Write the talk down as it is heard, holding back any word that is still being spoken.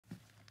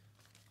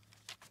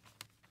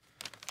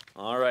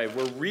All right,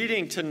 our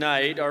reading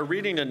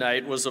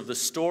tonight was of the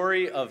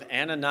story of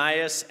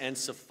Ananias and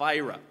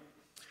Sapphira,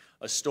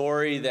 a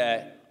story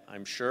that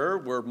I'm sure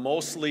we're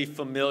mostly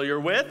familiar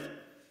with,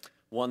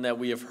 one that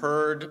we have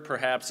heard,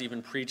 perhaps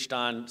even preached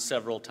on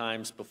several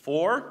times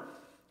before,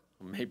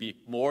 maybe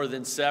more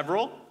than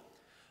several,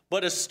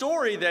 but a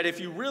story that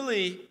if you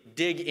really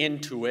dig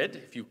into it,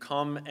 if you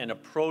come and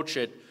approach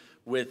it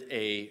with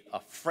a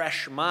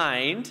fresh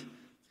mind,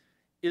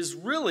 is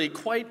really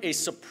quite a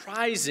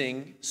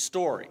surprising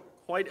story,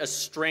 quite a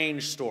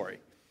strange story,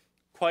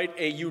 quite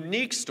a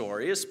unique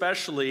story,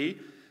 especially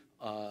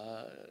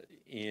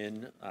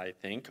in, I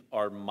think,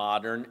 our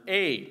modern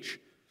age.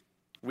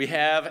 We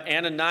have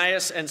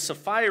Ananias and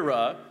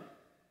Sapphira,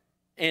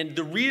 and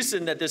the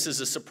reason that this is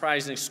a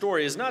surprising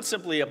story is not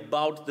simply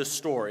about the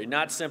story,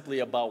 not simply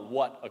about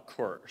what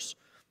occurs,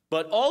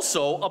 but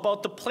also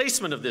about the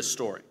placement of this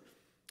story.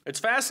 It's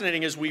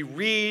fascinating as we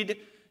read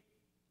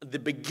the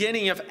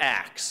beginning of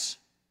Acts.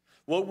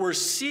 What we're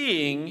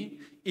seeing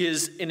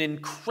is an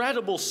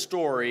incredible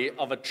story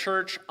of a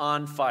church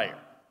on fire.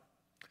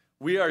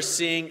 We are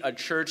seeing a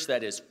church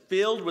that is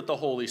filled with the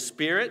Holy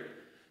Spirit,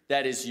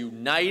 that is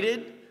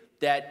united,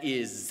 that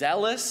is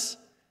zealous,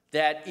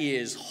 that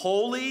is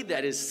holy,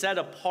 that is set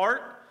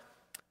apart,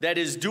 that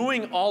is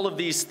doing all of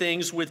these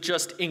things with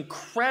just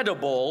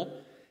incredible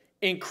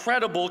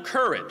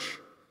courage.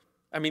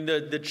 I mean,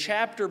 the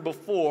chapter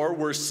before,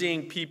 we're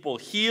seeing people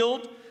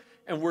healed,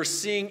 and we're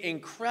seeing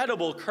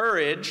incredible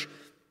courage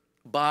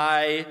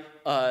by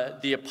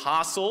the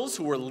apostles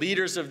who were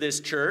leaders of this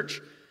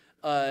church.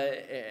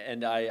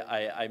 And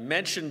I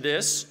mentioned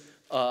this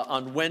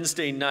on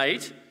Wednesday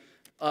night.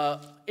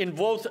 In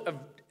both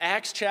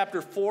Acts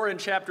chapter 4 and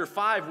chapter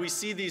 5, we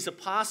see these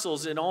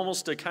apostles in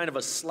almost a kind of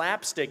a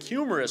slapstick,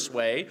 humorous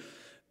way,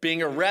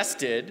 being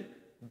arrested,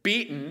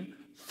 beaten,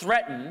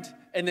 threatened,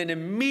 and then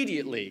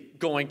immediately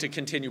going to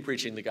continue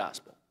preaching the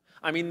gospel.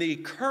 I mean, the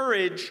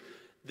courage,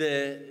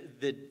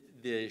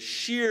 the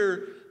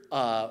sheer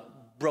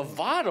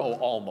bravado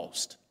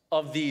almost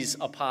of these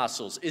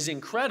apostles is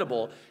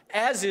incredible,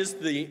 as is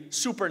the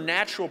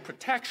supernatural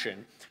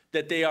protection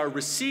that they are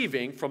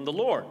receiving from the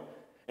Lord.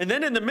 And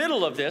then in the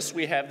middle of this,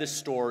 we have this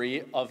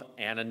story of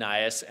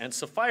Ananias and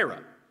Sapphira.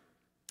 It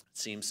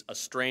seems a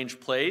strange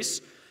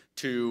place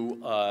to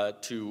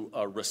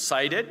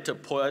recite it,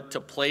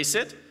 to place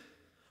it.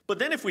 But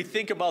then if we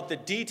think about the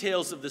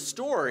details of the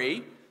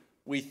story,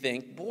 we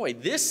think, boy,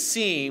 this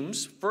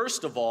seems,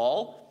 first of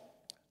all,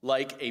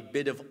 like a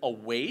bit of a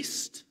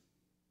waste,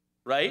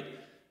 right?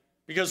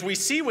 Because we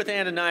see with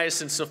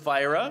Ananias and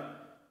Sapphira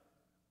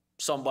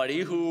somebody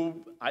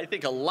who I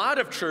think a lot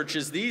of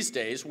churches these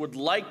days would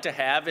like to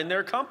have in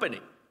their company.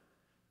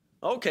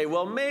 Okay,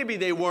 well, maybe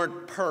they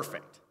weren't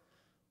perfect,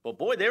 but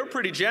boy, they were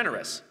pretty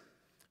generous.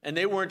 And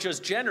they weren't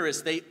just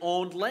generous, they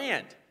owned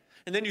land.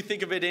 And then you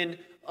think of it in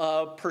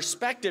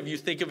perspective, you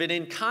think of it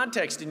in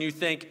context, and you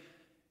think,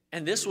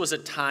 and this was a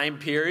time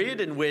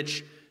period in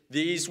which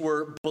these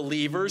were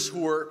believers who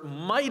were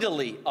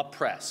mightily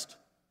oppressed,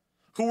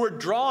 who were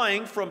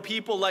drawing from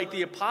people like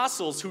the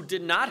apostles who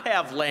did not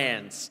have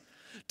lands,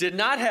 did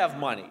not have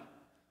money.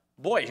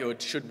 Boy,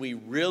 should we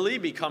really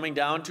be coming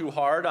down too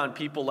hard on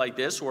people like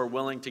this who are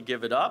willing to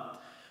give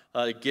up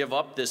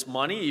this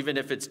money, even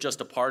if it's just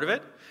a part of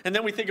it? And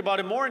then we think about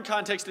it more in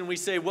context and we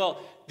say,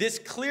 well, this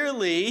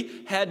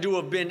clearly had to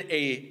have been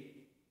a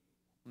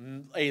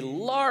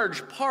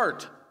large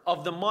part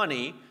of the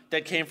money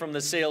that came from the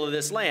sale of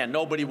this land.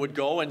 Nobody would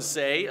go and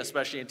say,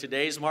 especially in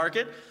today's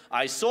market,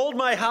 I sold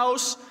my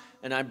house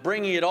and I'm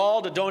bringing it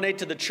all to donate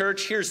to the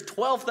church. Here's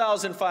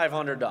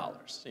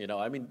 $12,500.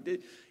 I mean,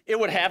 it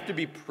would have to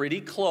be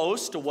pretty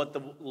close to what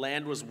the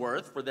land was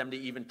worth for them to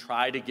even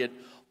try to get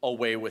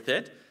away with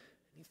it.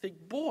 You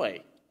think,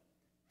 boy,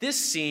 this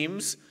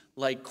seems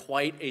like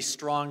quite a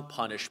strong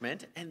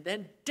punishment. And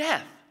then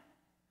death.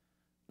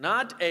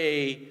 Not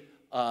a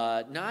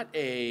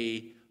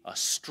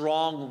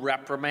strong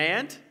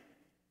reprimand,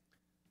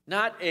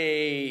 not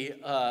a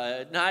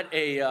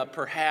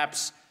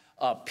perhaps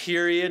a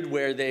period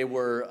where they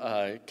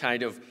were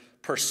kind of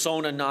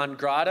persona non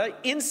grata,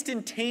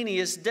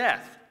 instantaneous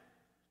death.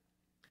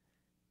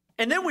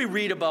 And then we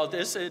read about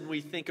this and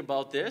we think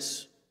about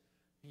this,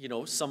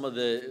 some of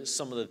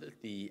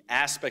the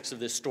aspects of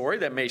this story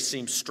that may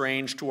seem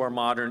strange to our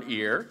modern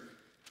ear.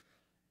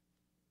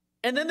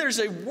 And then there's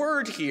a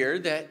word here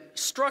that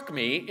struck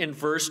me in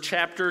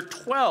chapter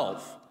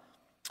 12.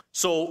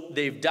 So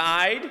they've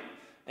died,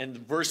 and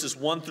verses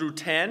 1 through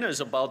 10 is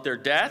about their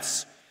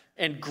deaths.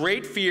 And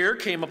great fear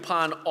came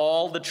upon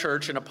all the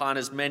church and upon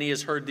as many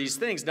as heard these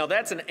things. Now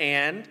that's an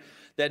and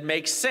that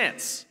makes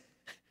sense.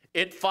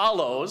 It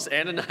follows,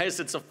 Ananias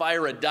and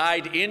Sapphira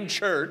died in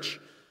church,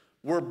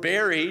 were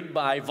buried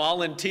by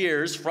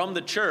volunteers from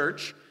the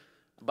church.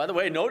 By the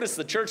way, notice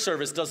the church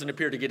service doesn't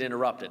appear to get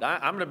interrupted.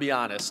 I'm going to be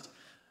honest.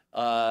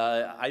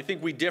 I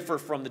think we differ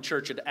from the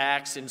church at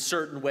Acts in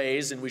certain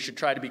ways, and we should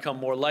try to become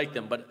more like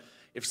them. But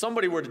if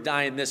somebody were to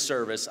die in this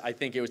service, I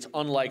think it's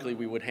unlikely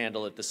we would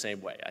handle it the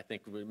same way. I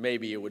think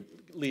maybe it would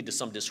lead to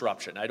some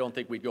disruption. I don't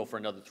think we'd go for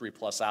another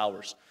 3+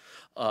 hours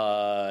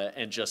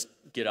and just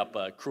get up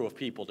a crew of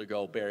people to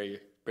go bury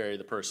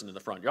the person in the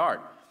front yard.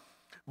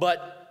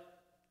 But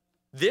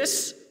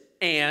this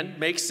 "and"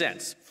 makes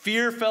sense.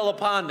 Fear fell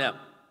upon them.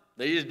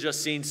 They had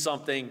just seen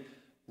something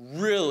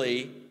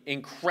really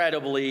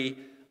incredibly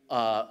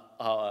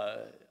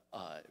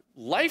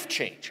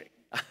life-changing.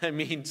 I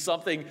mean,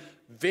 something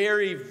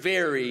very,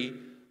 very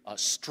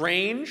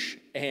strange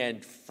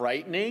and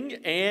frightening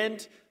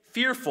and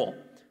fearful.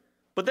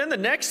 But then the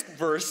next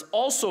verse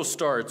also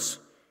starts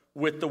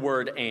with the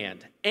word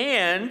 "and."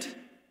 And,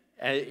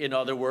 in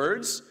other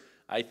words,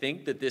 I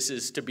think that this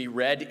is to be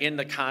read in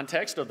the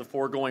context of the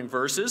foregoing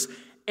verses.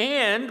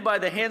 "And by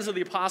the hands of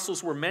the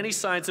apostles were many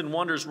signs and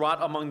wonders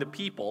wrought among the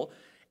people,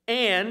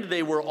 and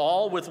they were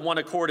all with one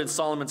accord in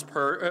Solomon's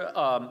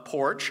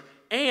porch,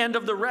 and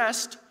of the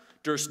rest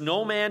durst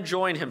no man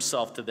join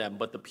himself to them,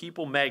 but the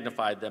people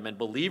magnified them, and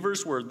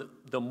believers were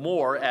the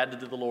more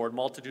added to the Lord,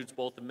 multitudes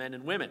both of men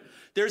and women."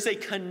 There's a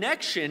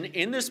connection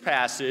in this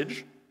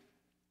passage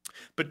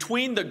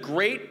between the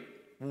great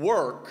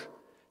work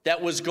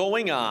that was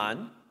going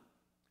on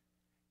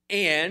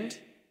and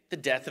the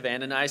death of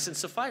Ananias and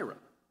Sapphira.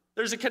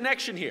 There's a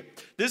connection here.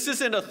 This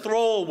isn't a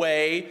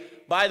throwaway,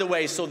 by the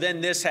way, so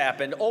then this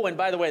happened. Oh, and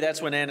by the way,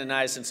 that's when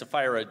Ananias and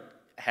Sapphira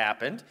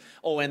happened.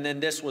 Oh, and then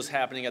this was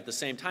happening at the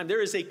same time.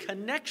 There is a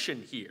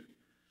connection here.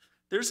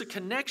 There's a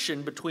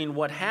connection between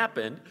what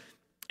happened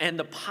and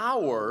the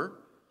power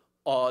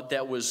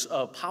that was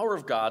power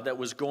of God that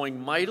was going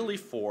mightily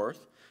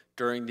forth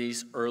during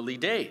these early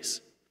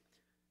days.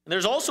 And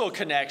there's also a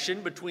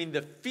connection between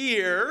the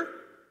fear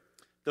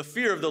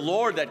of the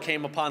Lord that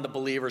came upon the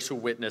believers who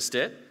witnessed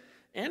it,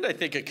 and I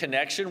think a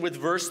connection with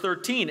verse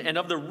 13. "And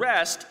of the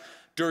rest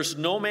durst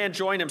no man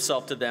join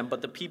himself to them,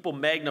 but the people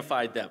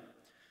magnified them."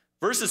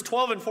 Verses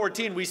 12 and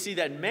 14, we see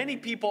that many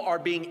people are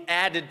being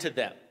added to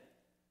them.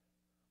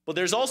 But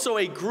there's also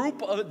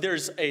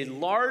there's a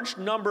large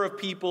number of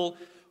people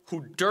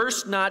who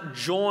durst not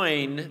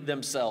join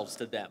themselves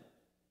to them.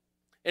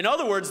 In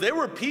other words, there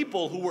were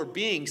people who were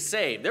being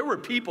saved. There were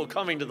people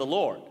coming to the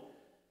Lord.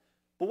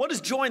 But what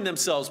does join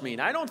themselves mean?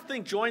 I don't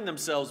think join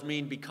themselves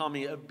mean become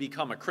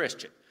a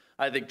Christian.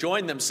 I think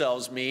join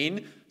themselves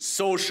mean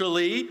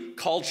socially,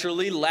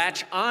 culturally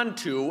latch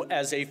onto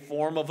as a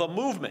form of a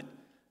movement.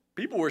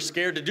 People were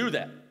scared to do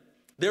that.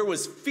 There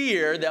was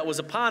fear that was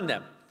upon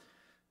them.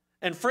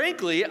 And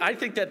frankly, I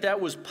think that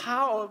was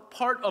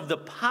part of the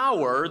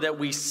power that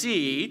we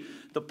see,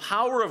 the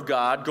power of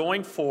God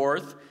going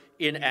forth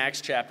in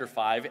Acts chapter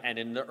 5 and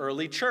in the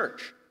early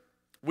church.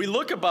 We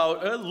look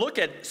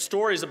at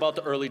stories about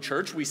the early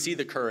church. We see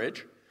the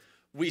courage.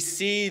 We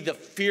see the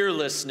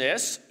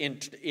fearlessness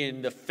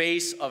in the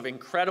face of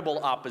incredible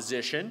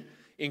opposition,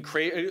 in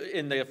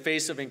the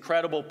face of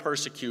incredible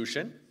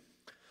persecution.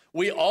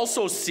 We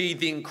also see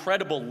the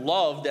incredible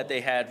love that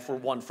they had for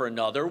one for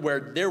another, where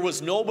there was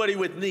nobody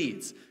with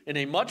needs. In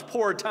a much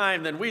poorer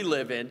time than we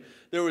live in,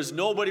 there was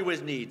nobody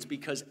with needs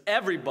because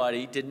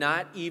everybody did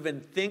not even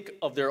think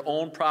of their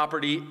own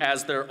property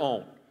as their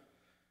own.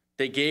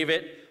 They gave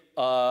it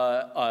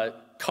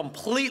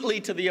completely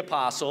to the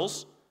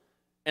apostles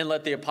and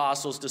let the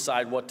apostles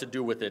decide what to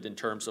do with it in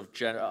terms of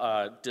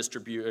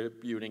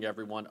distributing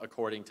everyone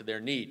according to their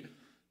need.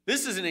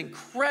 This is an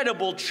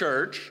incredible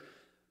church,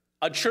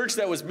 a church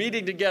that was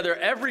meeting together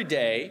every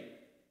day,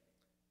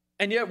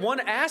 and yet one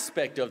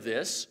aspect of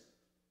this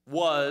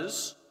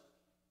was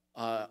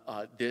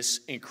this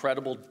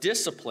incredible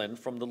discipline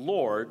from the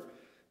Lord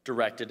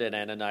directed at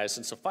Ananias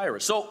and Sapphira.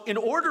 So in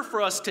order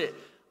for us to,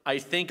 I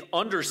think,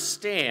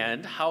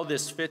 understand how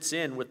this fits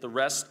in with the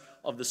rest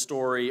of the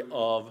story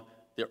of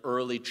the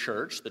early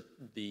church,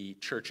 the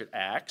church at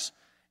Acts,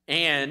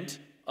 and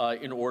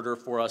in order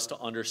for us to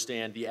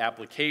understand the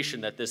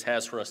application that this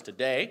has for us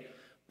today,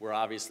 we're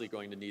obviously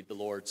going to need the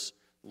Lord's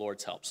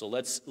help. So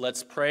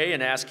let's pray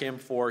and ask Him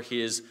for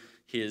His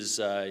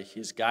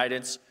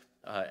guidance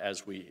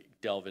as we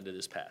delve into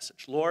this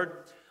passage.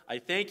 Lord, I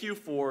thank you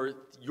for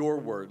your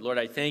word. Lord,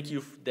 I thank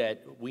you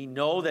that we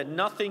know that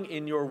nothing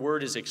in your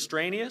word is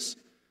extraneous.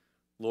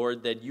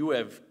 Lord, that you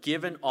have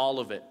given all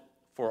of it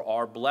for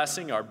our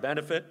blessing, our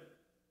benefit,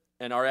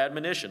 and our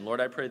admonition. Lord,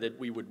 I pray that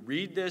we would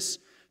read this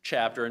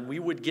chapter and we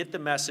would get the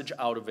message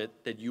out of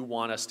it that you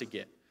want us to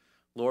get.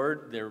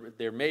 Lord,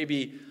 there may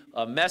be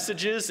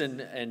messages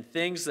and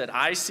things that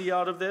I see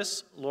out of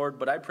this, Lord,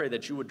 but I pray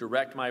that you would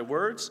direct my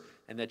words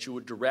and that you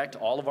would direct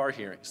all of our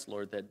hearings,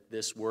 Lord, that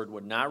this word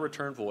would not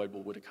return void,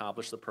 but would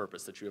accomplish the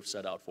purpose that you have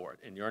set out for it.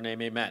 In your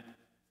name, amen.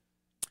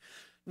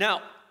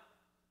 Now,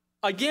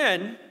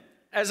 again,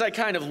 as I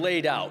kind of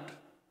laid out,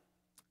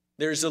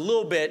 there's a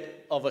little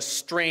bit of a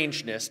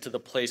strangeness to the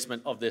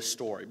placement of this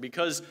story,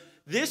 because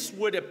this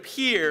would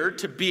appear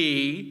to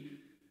be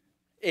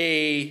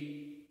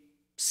a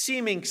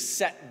seeming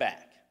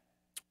setback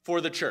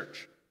for the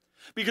church.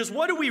 Because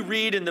what do we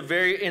read in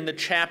the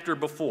chapter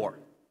before?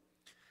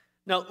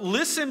 Now,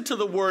 listen to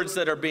the words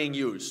that are being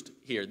used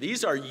here.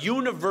 These are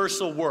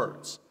universal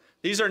words.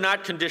 These are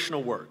not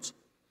conditional words.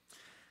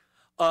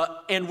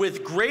 And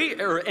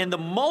the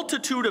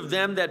multitude of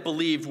them that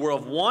believed were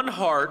of one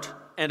heart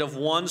and of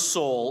one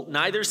soul.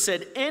 Neither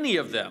said any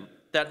of them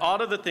that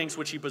aught of the things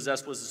which he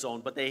possessed was his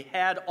own, but they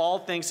had all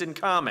things in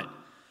common.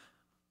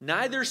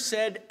 Neither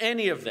said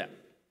any of them.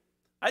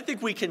 I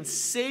think we can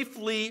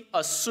safely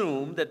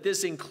assume that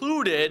this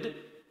included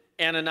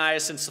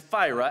Ananias and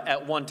Sapphira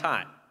at one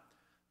time.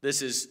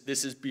 This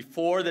is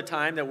before the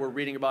time that we're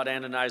reading about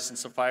Ananias and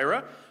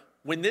Sapphira.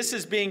 When this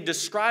is being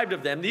described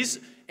of them, these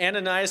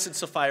Ananias and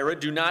Sapphira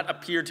do not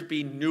appear to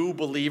be new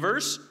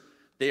believers.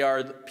 They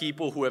are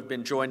people who have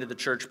been joined to the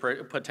church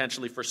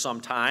potentially for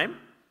some time.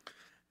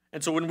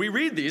 And so when we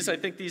read these, I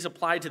think these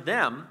apply to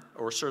them,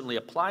 or certainly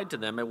applied to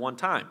them at one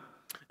time.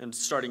 And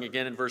starting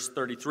again in verse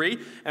 33,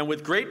 and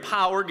with great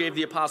power gave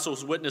the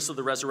apostles witness of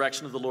the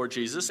resurrection of the Lord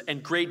Jesus,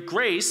 and great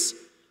grace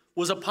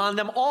was upon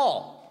them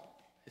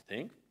all, I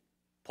think.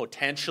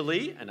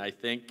 Potentially, and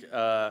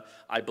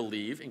I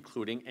believe,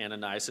 including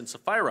Ananias and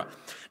Sapphira.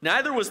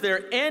 Neither was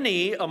there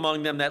any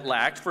among them that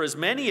lacked, for as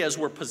many as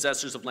were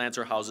possessors of lands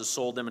or houses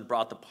sold them and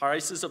brought the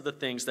prices of the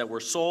things that were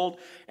sold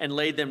and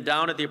laid them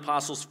down at the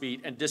apostles'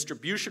 feet, and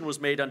distribution was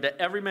made unto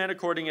every man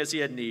according as he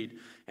had need.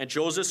 And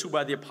Joseph, who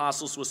by the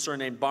apostles was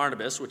surnamed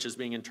Barnabas, which is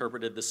being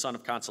interpreted the son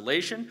of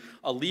consolation,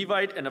 a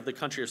Levite and of the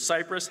country of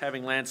Cyprus,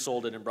 having land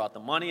sold it and brought the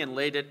money and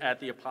laid it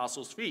at the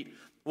apostles' feet.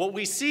 What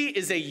we see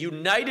is a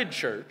united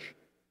church.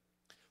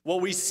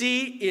 What we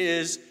see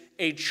is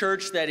a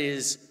church that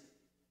is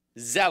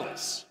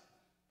zealous.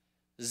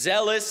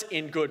 Zealous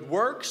in good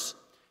works,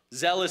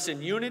 zealous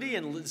in unity,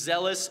 and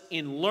zealous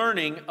in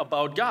learning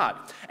about God.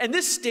 And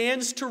this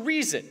stands to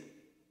reason.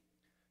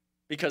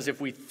 Because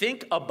if we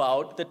think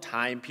about the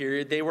time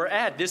period they were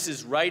at, this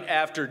is right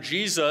after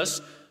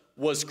Jesus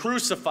was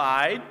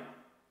crucified.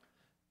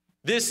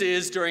 This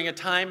is during a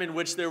time in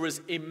which there was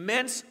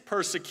immense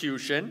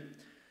persecution.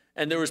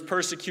 And there was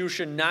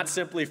persecution not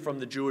simply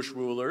from the Jewish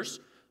rulers,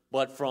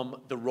 but from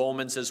the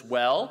Romans as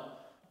well.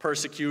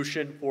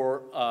 Persecution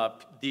for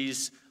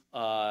these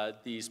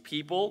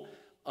people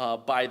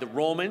by the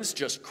Romans,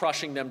 just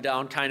crushing them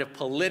down kind of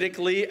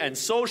politically and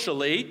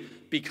socially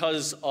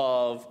because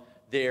of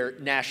their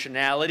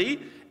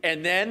nationality.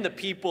 And then the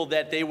people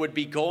that they would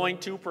be going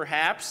to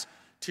perhaps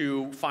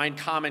to find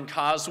common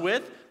cause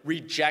with,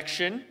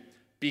 rejection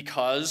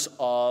because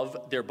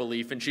of their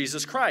belief in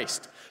Jesus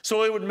Christ.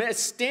 So it would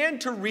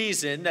stand to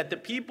reason that the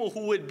people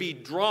who would be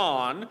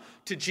drawn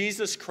to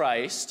Jesus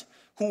Christ,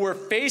 who were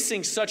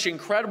facing such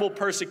incredible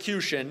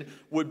persecution,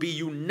 would be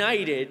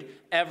united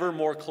ever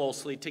more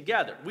closely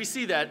together. We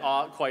see that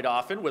quite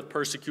often with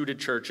persecuted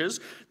churches.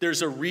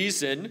 There's a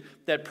reason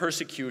that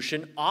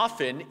persecution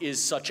often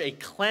is such a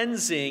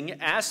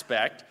cleansing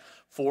aspect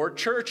for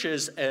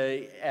churches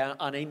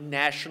on a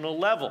national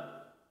level.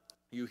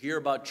 You hear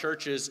about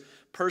churches,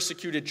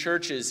 persecuted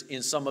churches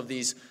in some of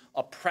these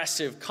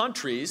oppressive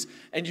countries,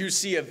 and you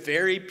see a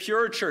very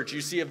pure church,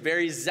 you see a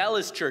very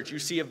zealous church, you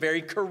see a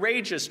very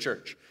courageous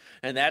church.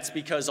 And that's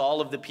because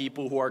all of the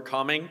people who are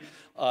coming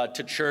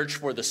to church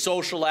for the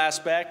social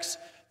aspects,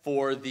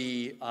 for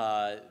the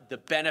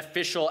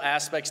beneficial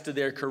aspects to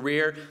their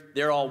career,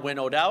 they're all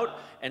winnowed out,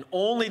 and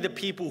only the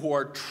people who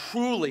are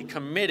truly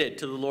committed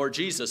to the Lord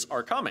Jesus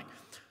are coming.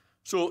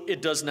 So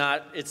it's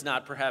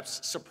not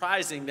perhaps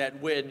surprising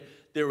that when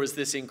there was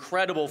this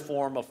incredible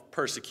form of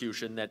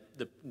persecution that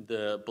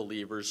the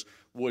believers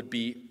would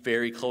be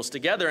very close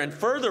together. And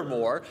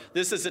furthermore,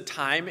 this is a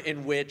time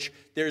in which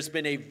there's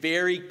been a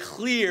very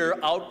clear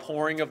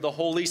outpouring of the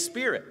Holy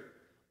Spirit.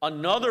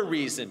 Another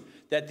reason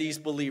that these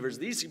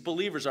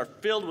believers are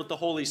filled with the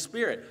Holy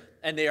Spirit,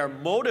 and they are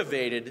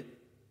motivated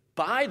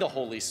by the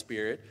Holy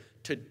Spirit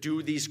to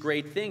do these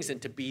great things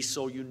and to be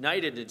so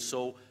united and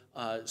so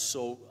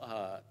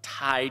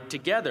tied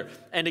together.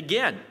 And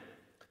again,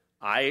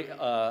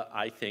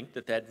 I think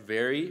that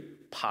very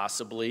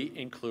possibly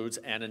includes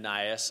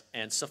Ananias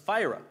and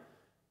Sapphira.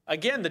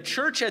 Again, the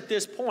church at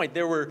this point,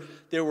 there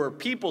were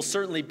people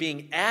certainly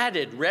being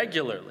added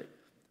regularly,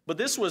 but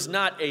this was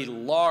not a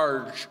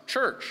large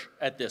church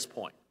at this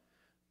point.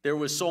 There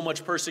was so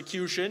much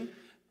persecution.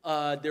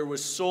 There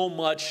was so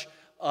much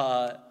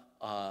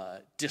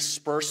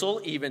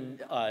dispersal, even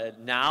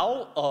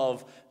now,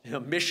 of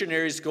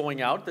missionaries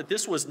going out, that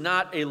this was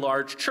not a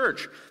large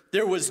church.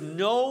 There was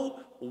no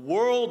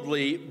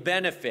worldly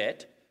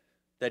benefit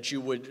that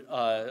you would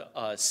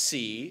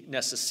see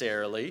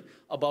necessarily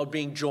about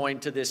being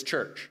joined to this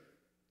church.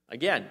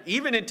 Again,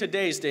 even in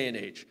today's day and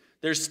age,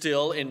 there's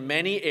still in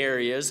many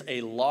areas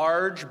a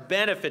large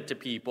benefit to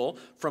people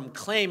from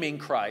claiming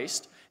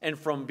Christ and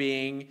from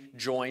being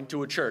joined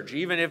to a church,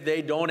 even if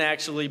they don't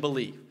actually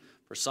believe.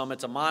 For some,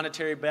 it's a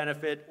monetary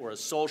benefit or a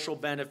social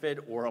benefit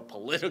or a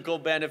political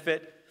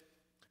benefit.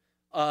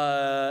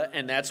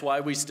 And that's why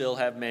we still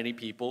have many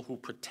people who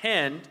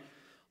pretend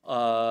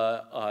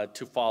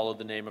to follow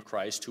the name of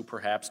Christ who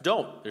perhaps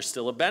don't. There's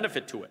still a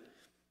benefit to it.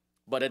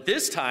 But at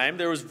this time,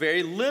 there was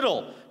very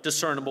little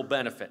discernible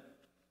benefit.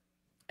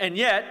 And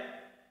yet,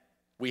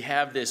 we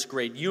have this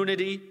great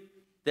unity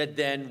that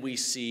then we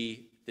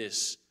see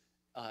this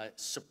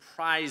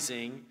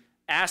surprising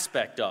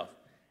aspect of.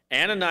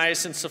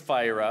 Ananias and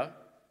Sapphira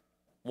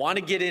want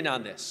to get in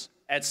on this.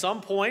 At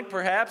some point,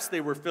 perhaps,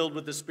 they were filled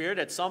with the Spirit.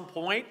 At some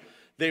point,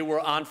 they were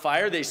on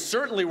fire. They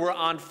certainly were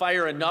on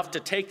fire enough to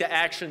take the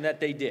action that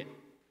they did.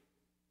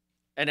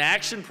 An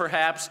action,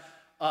 perhaps,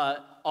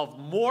 of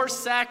more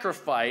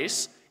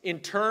sacrifice in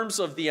terms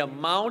of the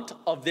amount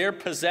of their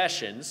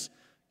possessions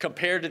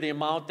compared to the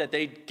amount that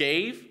they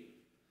gave.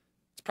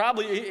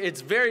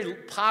 It's very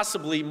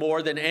possibly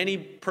more than any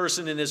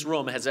person in this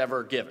room has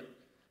ever given.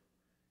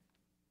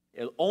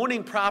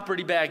 Owning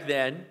property back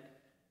then,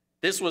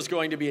 this was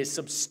going to be a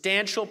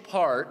substantial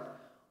part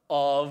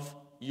of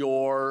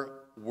your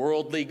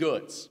worldly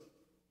goods.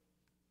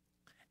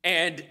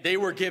 And they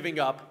were giving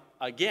up,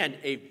 again,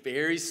 a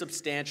very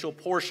substantial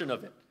portion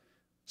of it.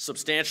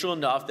 Substantial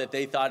enough that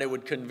they thought it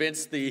would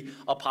convince the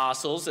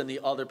apostles and the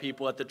other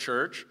people at the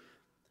church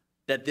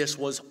that this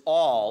was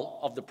all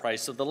of the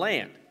price of the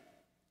land.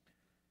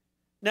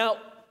 Now,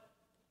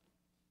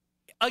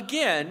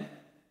 again,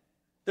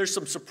 there's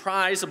some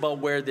surprise about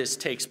where this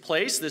takes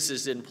place. This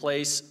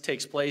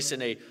takes place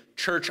in a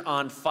church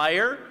on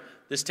fire.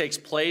 This takes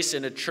place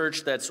in a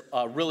church that's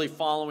really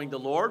following the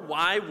Lord.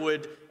 Why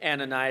would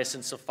Ananias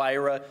and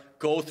Sapphira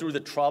go through the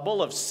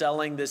trouble of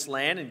selling this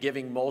land and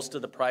giving most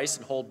of the price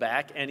and hold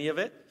back any of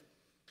it?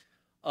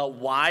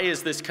 Why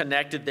is this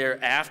connected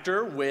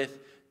thereafter with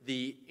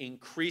the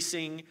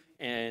increasing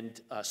and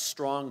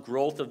strong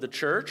growth of the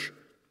church?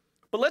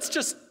 But let's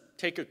just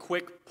take a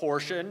quick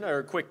portion or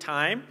a quick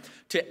time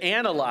to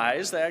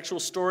analyze the actual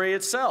story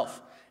itself.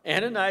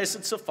 Ananias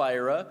and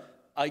Sapphira,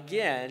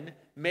 again,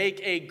 make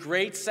a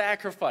great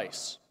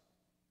sacrifice.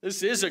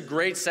 This is a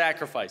great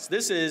sacrifice.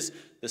 This is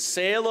the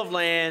sale of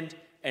land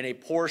and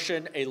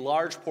a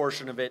large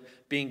portion of it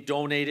being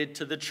donated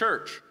to the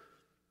church.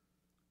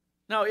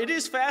 Now, it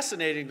is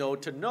fascinating, though,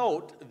 to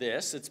note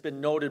this. It's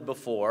been noted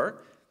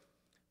before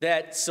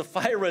that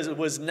Sapphira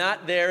was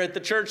not there at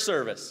the church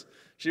service.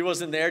 She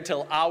wasn't there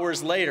till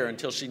hours later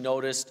until she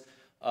noticed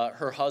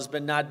her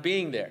husband not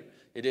being there.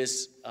 It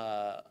is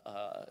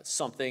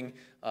something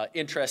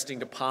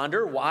interesting to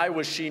ponder. Why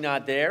was she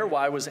not there?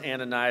 Why was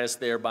Ananias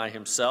there by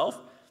himself?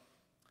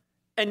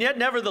 And yet,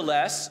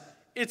 nevertheless,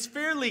 it's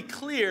fairly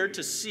clear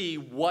to see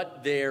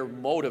what their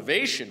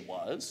motivation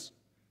was,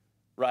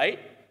 right?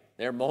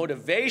 Their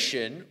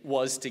motivation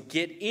was to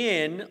get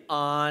in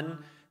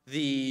on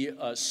the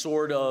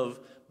sort of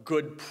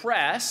good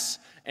press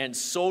and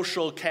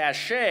social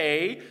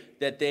cachet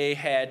that they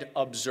had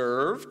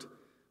observed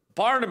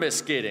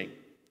Barnabas getting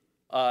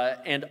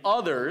and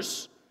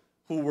others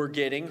who were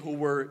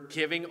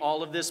giving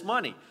all of this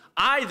money,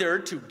 either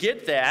to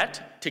get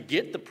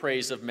the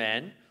praise of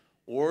men,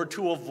 or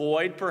to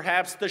avoid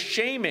perhaps the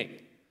shaming.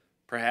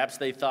 Perhaps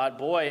they thought,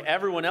 boy,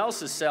 everyone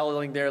else is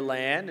selling their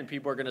land and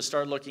people are going to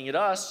start looking at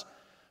us.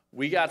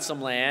 We got some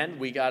land,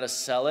 we got to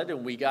sell it,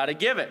 and we got to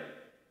give it.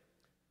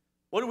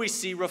 What do we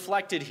see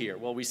reflected here?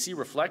 Well, we see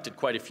reflected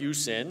quite a few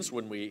sins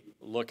when we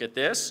look at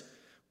this.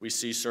 We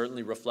see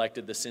certainly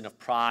reflected the sin of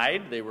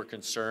pride. They were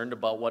concerned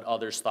about what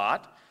others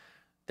thought.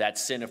 That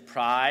sin of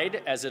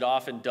pride, as it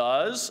often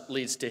does,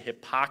 leads to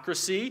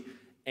hypocrisy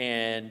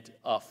and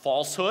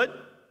falsehood.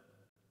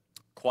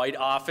 Quite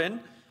often,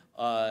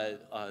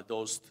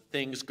 those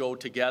things go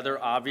together,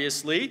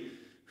 obviously.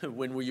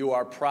 When you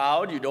are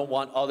proud, you don't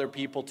want other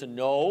people to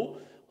know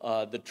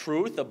the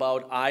truth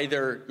about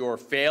either your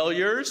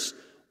failures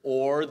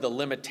or the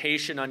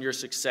limitation on your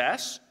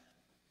success.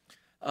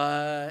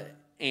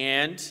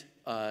 And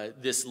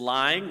this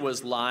lying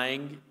was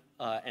lying,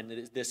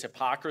 and this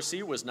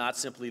hypocrisy was not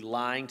simply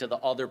lying to the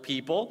other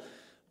people.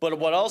 But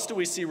what else do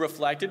we see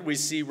reflected? We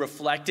see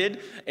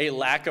reflected a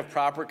lack of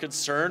proper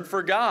concern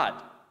for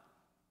God.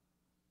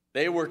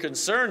 They were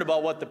concerned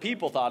about what the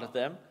people thought of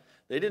them.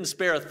 They didn't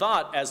spare a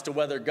thought as to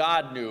whether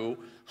God knew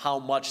how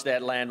much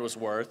that land was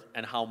worth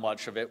and how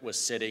much of it was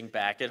sitting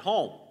back at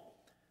home.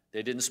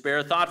 They didn't spare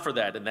a thought for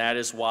that, and that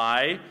is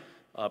why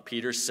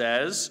Peter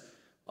says,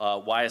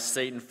 why has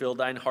Satan filled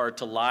thine heart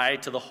to lie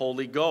to the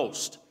Holy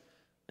Ghost?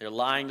 They're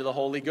lying to the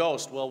Holy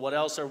Ghost. Well, what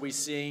else are we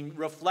seeing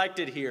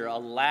reflected here? A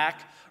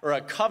lack or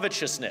a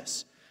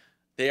covetousness.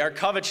 They are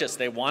covetous.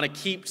 They want to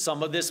keep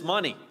some of this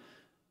money.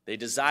 They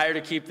desire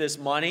to keep this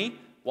money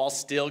while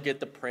still get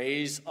the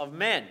praise of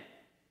men.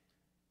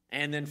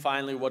 And then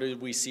finally, what do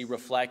we see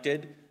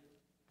reflected?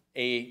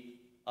 A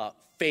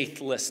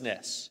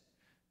faithlessness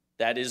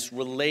that is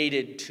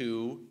related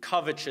to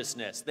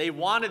covetousness. They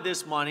wanted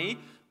this money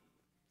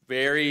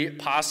very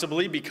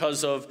possibly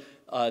because of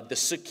the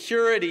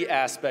security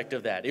aspect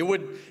of that. It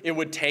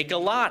would take a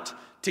lot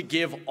to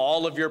give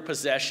all of your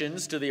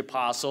possessions to the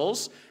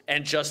apostles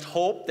and just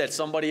hope that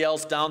somebody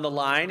else down the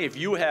line, if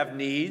you have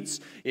needs,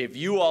 if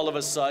you all of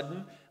a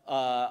sudden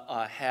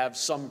have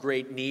some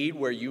great need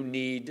where you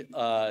need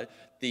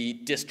the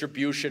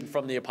distribution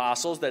from the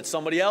apostles, that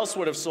somebody else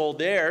would have sold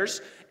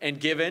theirs and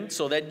given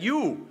so that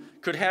you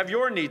could have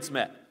your needs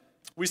met.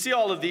 We see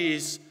all of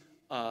these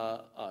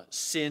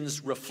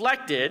sins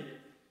reflected,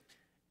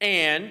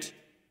 and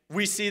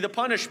we see the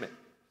punishment.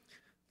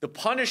 The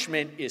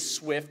punishment is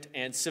swift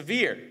and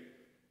severe.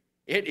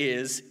 It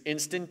is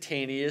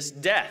instantaneous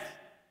death.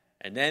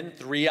 And then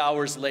 3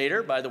 hours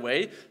later, by the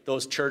way,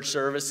 those church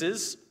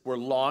services were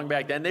long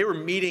back then. They were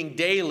meeting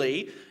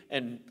daily,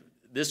 and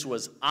this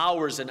was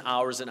hours and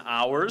hours and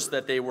hours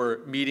that they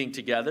were meeting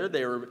together.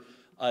 They were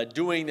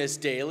doing this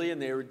daily,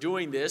 and they were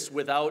doing this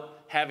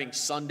without having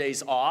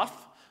Sundays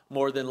off,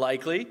 more than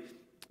likely.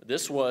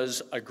 This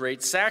was a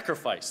great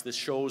sacrifice. This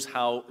shows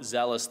how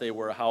zealous they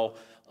were, how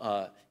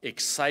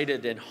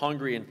excited and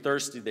hungry and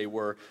thirsty they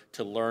were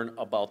to learn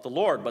about the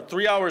Lord. But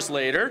 3 hours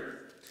later,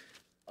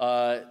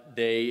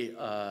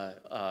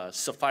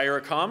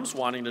 Sapphira comes,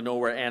 wanting to know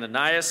where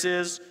Ananias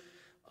is,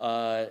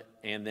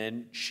 and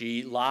then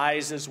she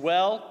lies as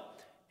well,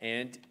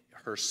 and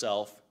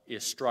herself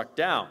is struck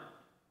down.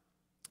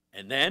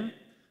 And then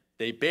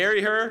they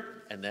bury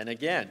her, and then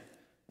again,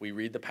 we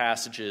read the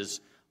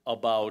passages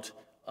about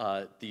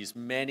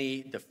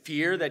the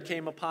fear that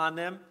came upon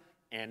them,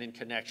 and in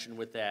connection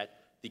with that,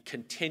 the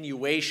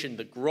continuation,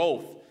 the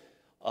growth,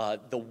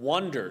 the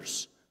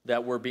wonders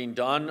that were being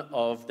done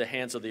of the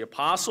hands of the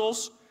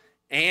apostles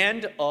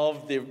and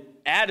of the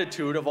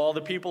attitude of all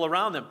the people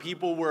around them.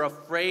 People were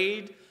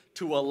afraid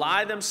to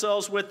ally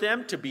themselves with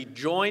them, to be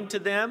joined to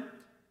them.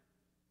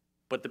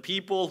 But the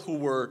people who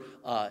were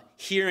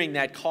hearing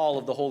that call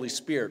of the Holy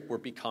Spirit were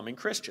becoming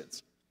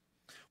Christians.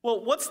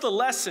 Well, what's the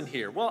lesson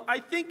here? Well, I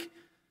think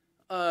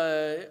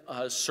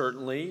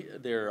certainly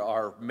there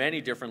are many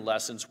different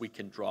lessons we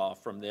can draw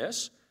from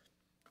this.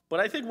 But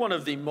I think one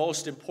of the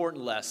most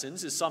important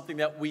lessons is something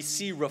that we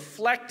see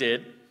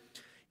reflected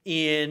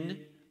in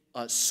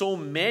so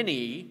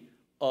many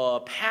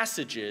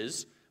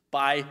passages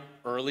by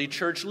early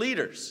church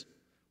leaders.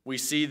 We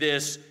see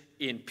this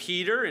in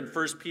Peter, in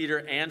 1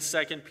 Peter and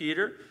 2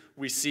 Peter.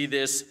 We see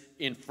this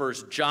in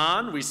 1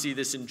 John. We see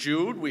this in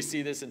Jude. We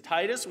see this in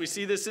Titus. We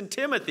see this in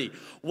Timothy.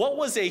 What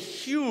was a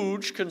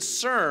huge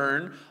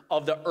concern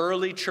of the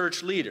early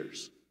church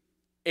leaders?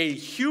 A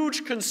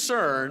huge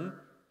concern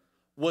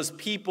was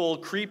people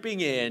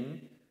creeping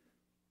in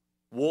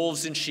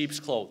wolves in sheep's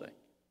clothing.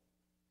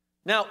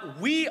 Now,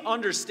 we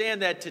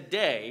understand that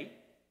today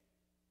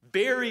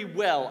very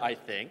well, I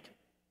think,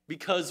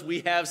 because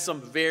we have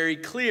some very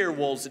clear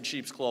wolves in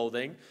sheep's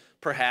clothing,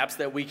 perhaps,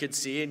 that we could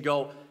see and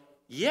go,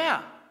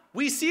 yeah,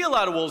 we see a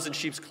lot of wolves in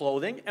sheep's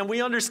clothing, and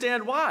we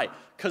understand why.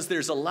 Because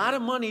there's a lot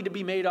of money to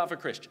be made off of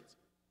Christians.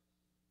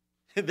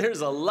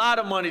 There's a lot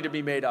of money to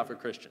be made off of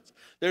Christians.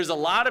 There's a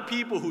lot of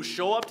people who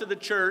show up to the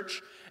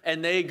church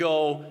and they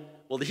go,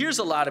 well, here's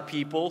a lot of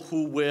people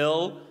who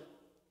will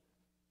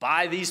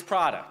buy these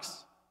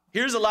products.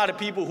 Here's a lot of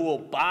people who will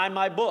buy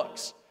my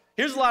books.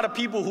 Here's a lot of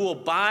people who will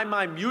buy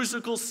my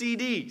musical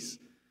CDs.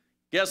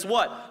 Guess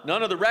what?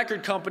 None of the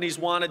record companies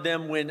wanted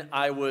them when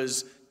I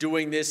was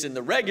doing this in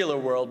the regular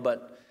world,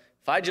 but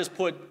if I just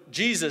put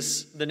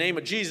Jesus, the name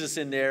of Jesus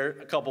in there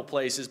a couple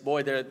places,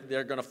 boy,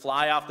 they're going to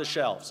fly off the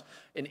shelves.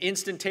 An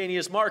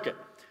instantaneous market.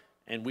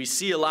 And we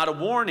see a lot of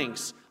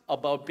warnings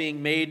about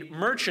being made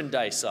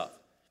merchandise of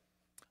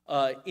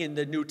in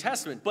the New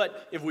Testament.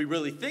 But if we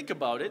really think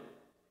about it,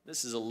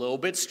 this is a little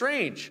bit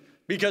strange.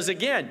 Because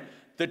again,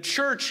 the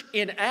church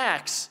in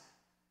Acts,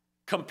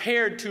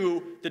 compared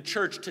to the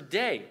church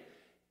today,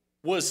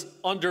 was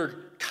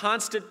under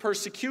constant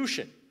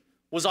persecution,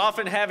 was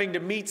often having to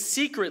meet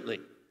secretly,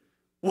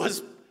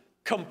 was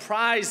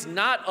comprised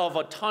not of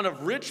a ton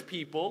of rich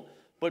people,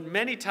 but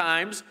many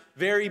times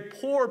very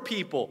poor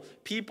people,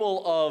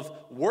 people of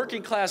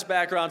working class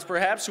backgrounds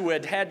perhaps, who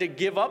had to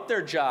give up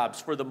their jobs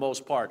for the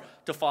most part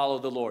to follow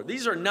the Lord.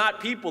 These are not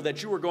people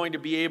that you were going to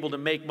be able to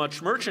make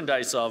much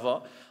merchandise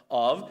of.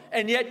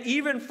 And yet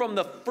even from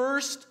the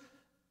first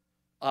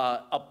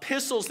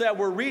epistles that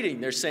we're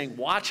reading, they're saying,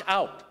 watch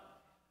out.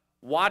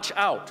 Watch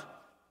out.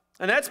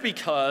 And that's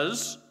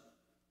because,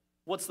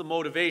 what's the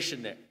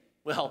motivation there?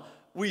 Well,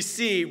 we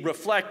see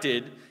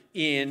reflected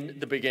in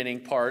the beginning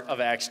part of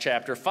Acts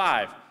chapter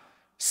 5.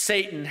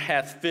 Satan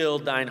hath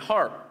filled thine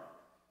heart.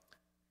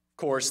 Of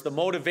course, the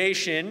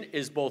motivation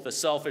is both a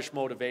selfish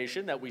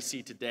motivation that we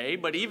see today,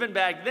 but even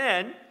back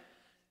then,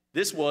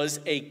 this was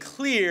a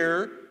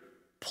clear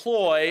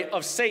ploy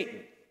of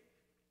Satan.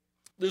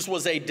 This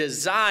was a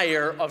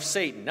desire of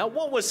Satan. Now,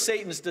 what was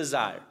Satan's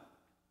desire?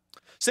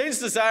 Satan's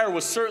desire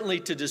was certainly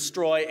to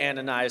destroy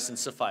Ananias and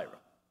Sapphira.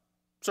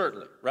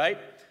 Certainly, right?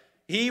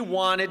 He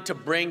wanted to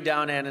bring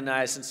down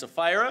Ananias and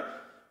Sapphira,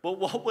 but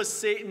what was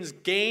Satan's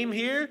game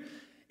here?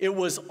 It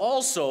was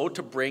also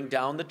to bring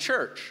down the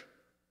church.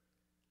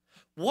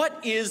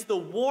 What is the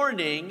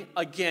warning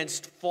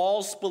against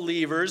false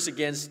believers,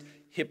 against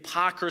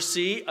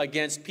hypocrisy,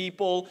 against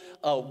people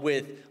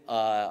with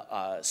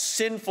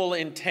sinful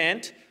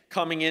intent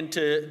coming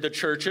into the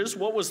churches?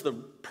 What was the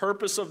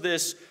purpose of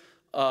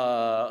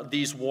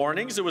these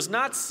warnings? It was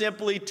not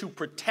simply to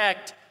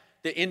protect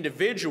the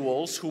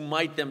individuals who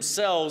might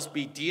themselves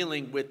be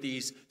dealing with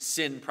these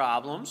sin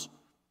problems,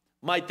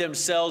 might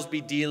themselves be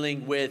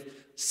dealing with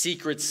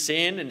secret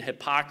sin and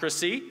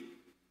hypocrisy,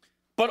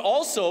 but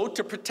also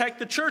to protect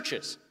the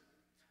churches.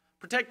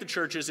 Protect the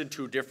churches in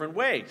two different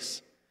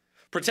ways.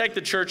 Protect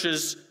the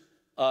churches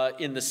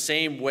in the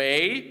same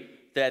way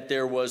that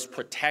there was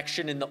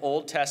protection in the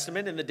Old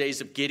Testament in the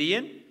days of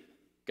Gideon.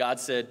 God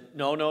said,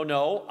 no, no,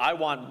 no, I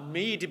want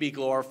me to be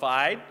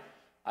glorified.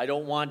 I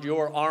don't want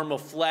your arm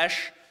of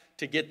flesh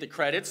to get the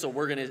credit, so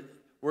we're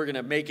going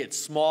to make it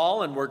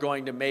small, and we're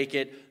going to make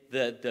it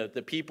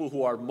the people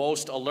who are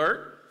most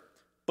alert.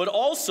 But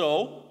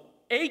also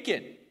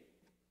Achan.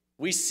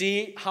 We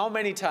see how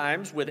many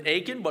times with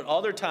Achan, but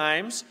other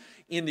times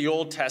in the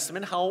Old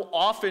Testament, how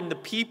often the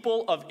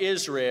people of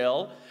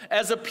Israel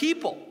as a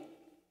people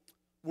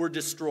were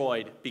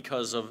destroyed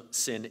because of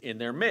sin in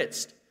their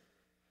midst.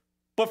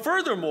 But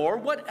furthermore,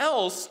 what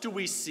else do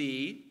we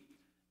see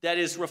that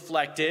is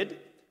reflected,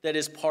 that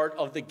is part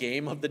of the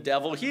game of the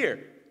devil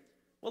here?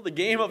 Well, the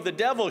game of the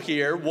devil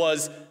here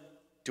was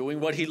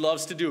doing what he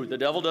loves to do. The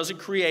devil doesn't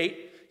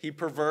create, he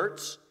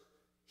perverts.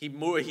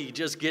 He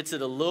just gets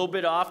it a little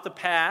bit off the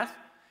path.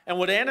 And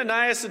what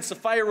Ananias and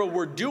Sapphira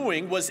were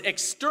doing was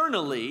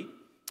externally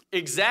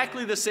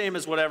exactly the same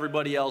as what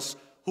everybody else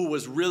who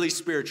was really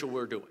spiritual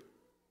were doing.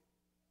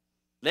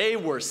 They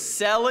were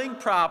selling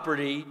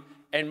property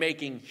and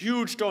making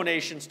huge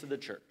donations to the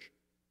church.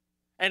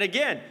 And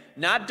again,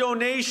 not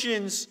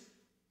donations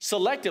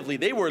selectively.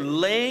 They were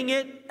laying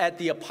it at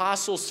the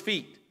apostles'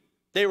 feet.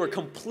 They were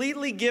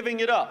completely giving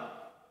it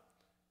up.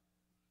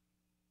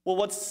 Well,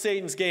 what's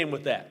Satan's game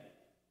with that?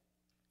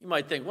 You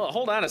might think, well,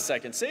 hold on a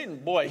second. Satan,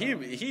 boy,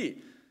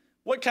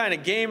 what kind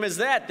of game is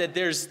that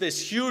there's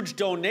this huge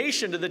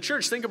donation to the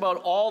church? Think about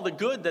all the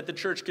good that the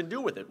church can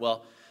do with it. Well,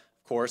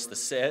 of course,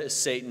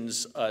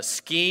 Satan's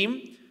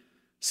scheme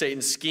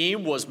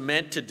was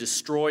meant to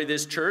destroy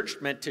this church,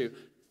 meant to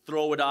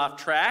throw it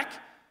off track.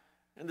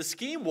 And the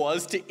scheme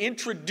was to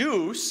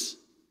introduce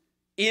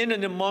in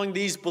and among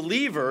these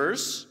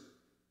believers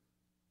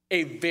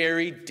a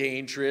very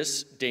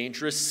dangerous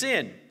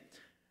sin.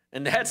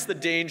 And that's the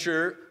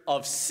danger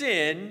of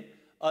sin,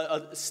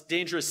 a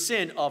dangerous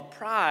sin of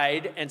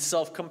pride and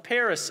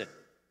self-comparison.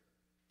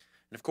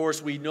 And of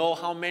course, we know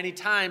how many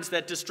times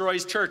that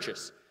destroys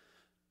churches.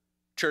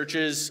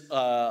 Churches,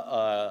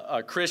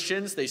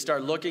 Christians, they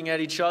start looking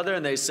at each other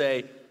and they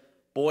say,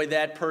 boy,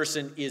 that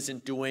person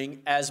isn't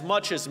doing as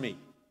much as me.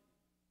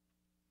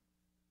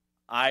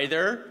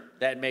 Either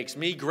that makes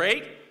me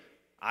great,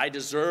 I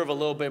deserve a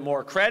little bit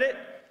more credit,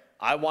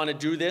 I want to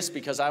do this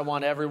because I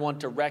want everyone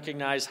to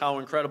recognize how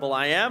incredible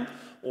I am,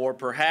 or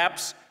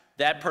perhaps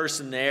that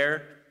person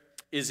there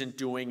isn't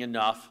doing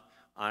enough.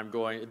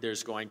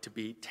 There's going to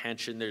be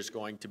tension, there's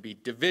going to be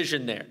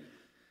division there.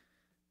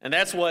 And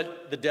that's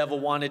what the devil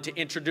wanted to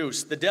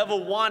introduce. The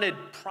devil wanted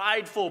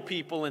prideful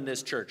people in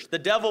this church. The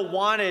devil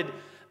wanted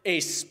a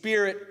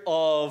spirit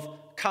of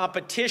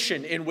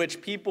competition in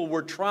which people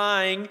were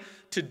trying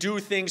to do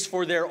things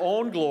for their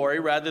own glory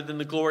rather than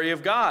the glory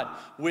of God,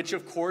 which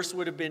of course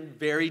would have been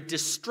very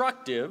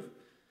destructive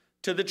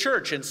to the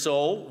church. And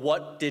so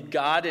what did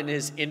God in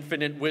his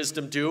infinite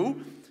wisdom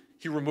do?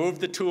 He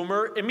removed the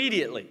tumor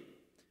immediately.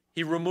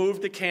 He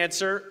removed the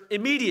cancer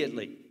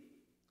immediately.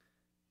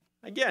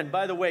 Again,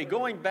 by the way,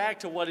 going back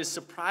to what is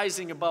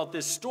surprising about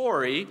this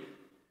story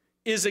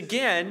is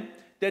again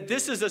that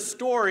this is a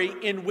story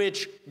in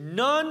which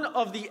none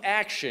of the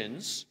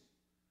actions,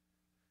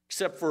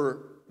 except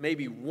for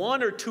maybe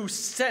one or two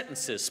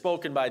sentences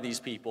spoken by these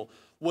people,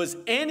 was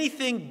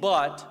anything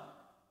but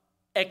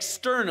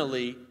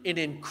externally an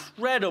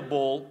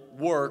incredible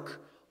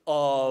work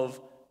of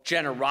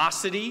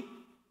generosity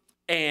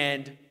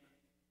and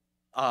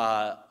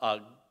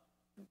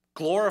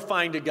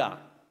glorifying to God.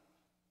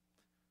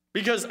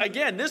 Because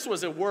again, this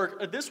was a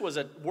work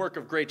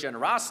of great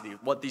generosity,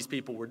 what these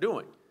people were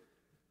doing.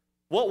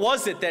 What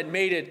was it that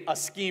made it a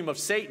scheme of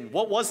Satan?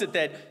 What was it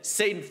that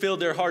Satan filled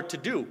their heart to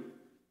do?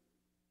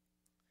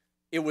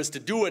 It was to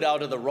do it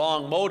out of the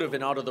wrong motive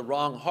and out of the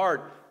wrong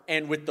heart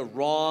and with the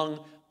wrong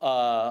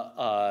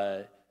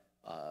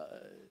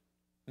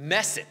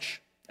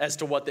message as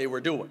to what they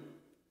were doing.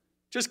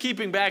 Just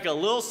keeping back a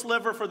little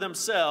sliver for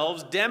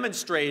themselves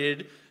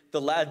demonstrated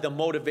the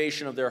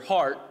motivation of their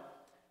heart,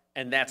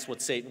 and that's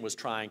what Satan was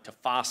trying to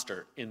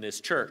foster in this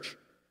church.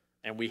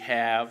 And we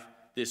have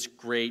this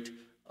great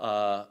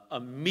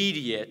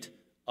immediate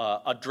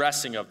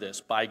addressing of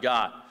this by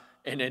God,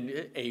 and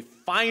then a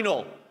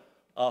final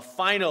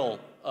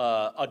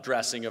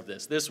addressing of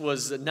this. This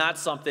was not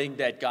something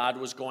that God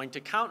was going to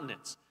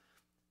countenance.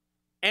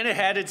 And it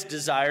had its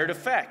desired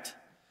effect.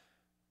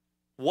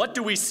 What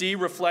do we see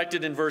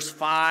reflected in verse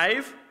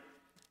 5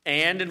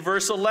 and in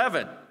verse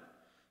 11?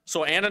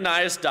 So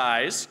Ananias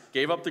dies,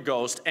 gave up the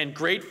ghost, and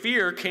great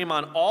fear came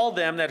on all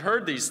them that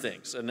heard these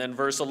things. And then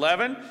verse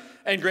 11,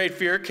 and great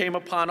fear came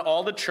upon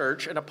all the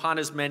church and upon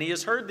as many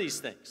as heard these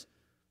things.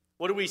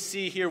 What do we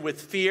see here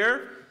with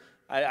fear?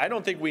 I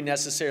don't think we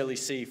necessarily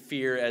see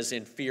fear as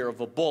in fear of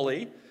a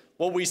bully.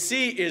 What we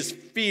see is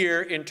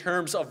fear in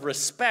terms of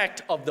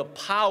respect of the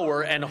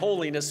power and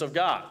holiness of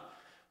God.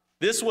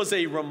 This was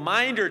a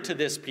reminder to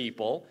this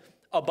people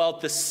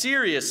about the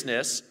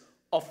seriousness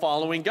of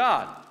following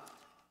God.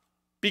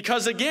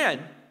 Because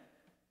again,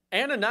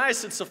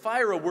 Ananias and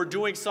Sapphira were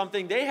doing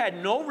something they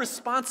had no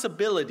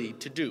responsibility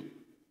to do.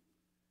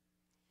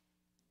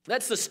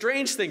 That's the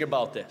strange thing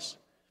about this.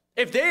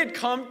 If they had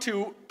come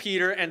to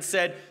Peter and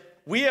said,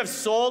 we have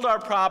sold our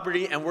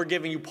property and we're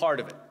giving you part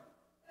of it,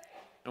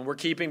 and we're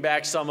keeping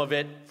back some of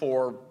it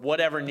for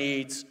whatever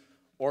needs,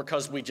 or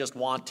because we just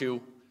want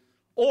to,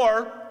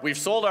 or we've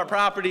sold our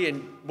property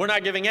and we're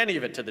not giving any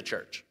of it to the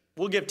church.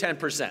 We'll give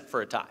 10%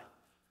 for a tithe.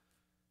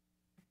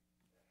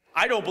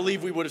 I don't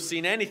believe we would have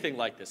seen anything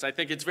like this. I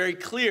think it's very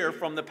clear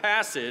from the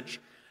passage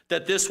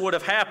that this would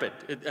have happened,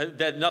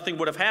 that nothing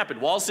would have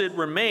happened. Whilst it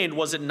remained,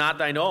 was it not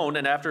thine own?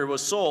 And after it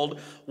was sold,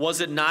 was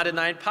it not in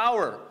thine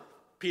power?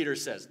 Peter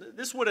says.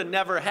 This would have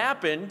never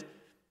happened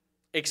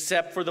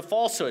except for the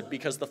falsehood,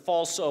 because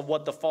of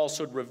what the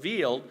falsehood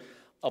revealed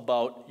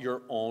about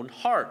your own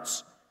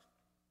hearts.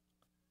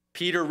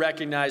 Peter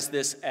recognized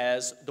this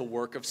as the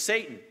work of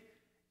Satan.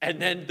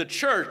 And then the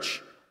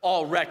church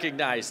all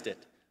recognized it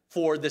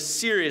for the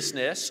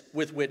seriousness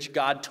with which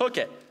God took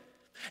it.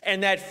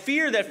 And that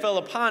fear that fell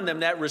upon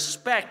them, that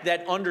respect,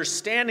 that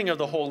understanding of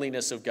the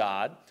holiness of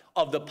God,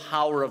 of the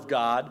power of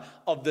God,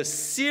 of the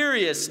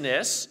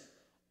seriousness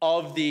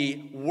of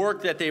the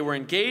work that they were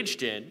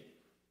engaged in,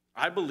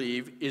 I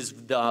believe is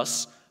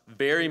thus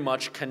very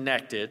much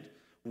connected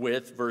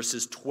with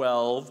verses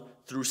 12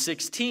 through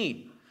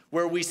 16,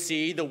 where we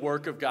see the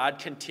work of God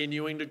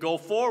continuing to go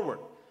forward.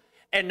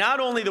 And not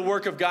only the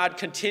work of God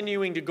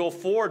continuing to go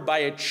forward by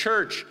a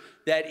church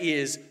that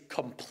is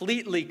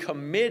completely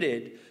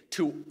committed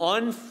to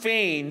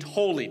unfeigned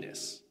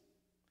holiness.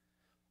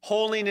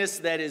 Holiness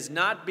that is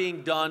not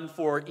being done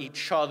for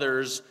each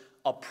other's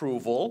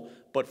approval,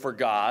 but for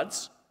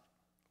God's.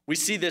 We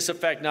see this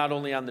effect not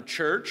only on the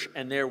church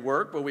and their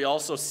work, but we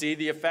also see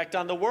the effect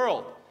on the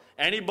world.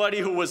 Anybody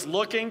who was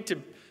looking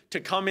to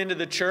come into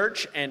the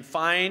church and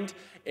find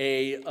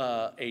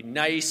a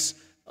nice,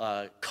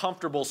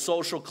 comfortable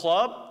social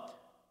club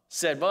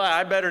said, well,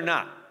 I better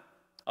not.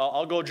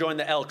 I'll go join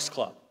the Elks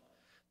Club.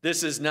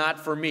 This is not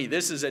for me.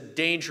 This is a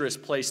dangerous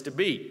place to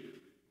be.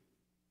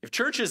 If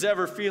church is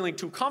ever feeling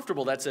too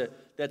comfortable, that's a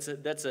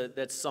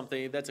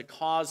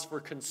cause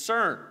for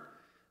concern.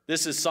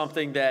 This is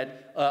something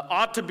that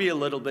ought to be a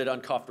little bit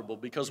uncomfortable,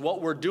 because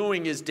what we're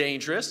doing is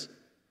dangerous,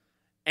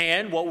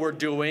 and what we're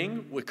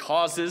doing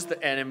causes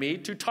the enemy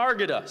to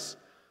target us.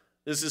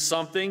 This is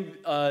something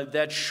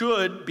that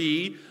should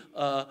be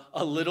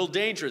a little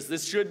dangerous.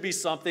 This should be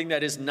something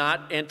that is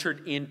not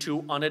entered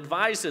into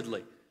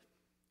unadvisedly.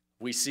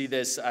 We see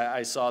this,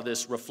 I saw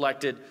this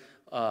reflected,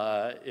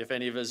 if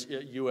any of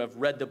you have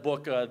read the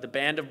book, The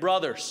Band of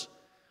Brothers,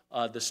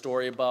 the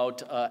story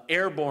about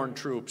airborne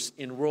troops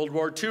in World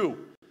War II.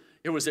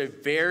 It was a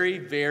very,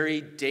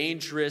 very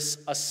dangerous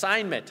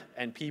assignment,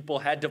 and people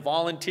had to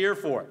volunteer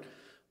for it.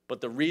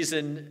 But the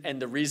reason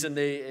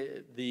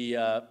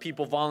the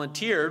people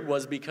volunteered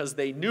was because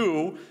they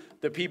knew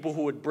the people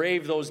who would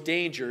brave those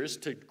dangers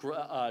to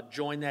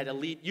join that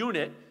elite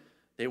unit,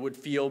 they would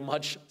feel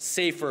much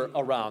safer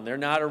around. They're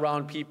not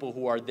around people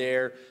who are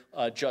there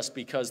just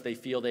because they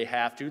feel they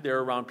have to.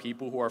 They're around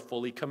people who are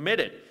fully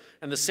committed.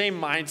 And the same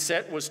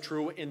mindset was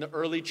true in the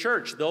early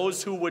church.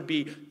 Those who would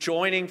be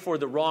joining for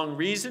the wrong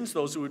reasons,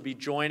 those who would be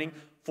joining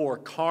for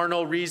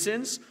carnal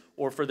reasons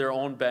or for their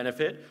own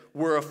benefit,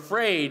 were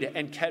afraid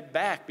and kept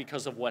back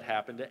because of what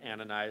happened to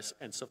Ananias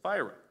and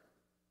Sapphira.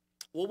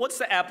 Well, what's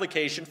the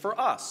application for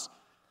us?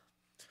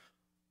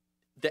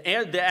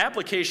 The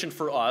application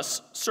for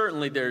us,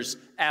 certainly there's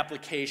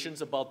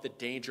applications about the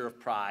danger of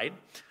pride.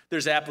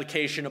 There's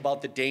application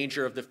about the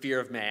danger of the fear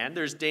of man.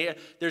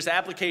 There's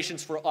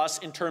applications for us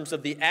in terms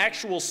of the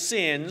actual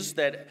sins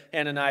that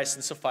Ananias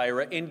and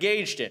Sapphira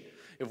engaged in.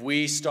 If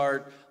we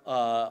start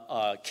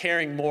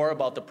caring more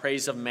about the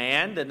praise of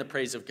man than the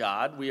praise of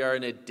God, we are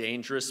in a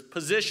dangerous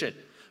position.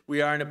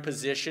 We are in a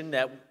position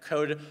that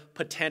could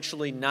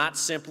potentially not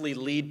simply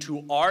lead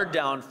to our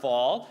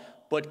downfall,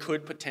 but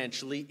could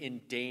potentially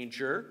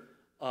endanger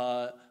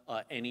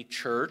any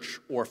church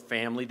or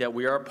family that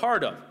we are a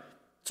part of.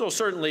 So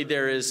certainly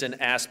there is an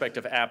aspect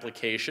of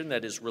application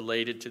that is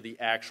related to the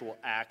actual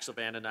acts of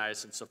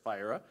Ananias and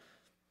Sapphira.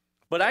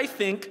 But I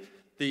think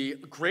the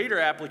greater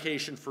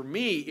application for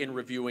me in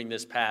reviewing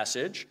this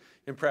passage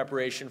in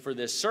preparation for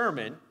this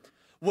sermon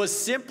was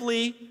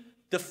simply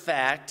the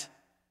fact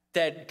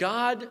that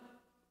God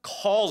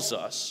calls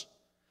us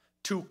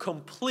to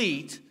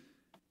complete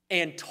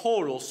and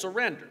total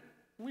surrender.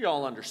 We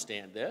all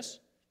understand this.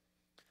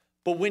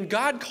 But when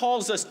God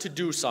calls us to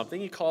do something,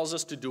 he calls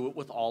us to do it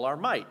with all our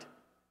might.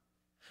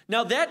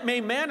 Now, that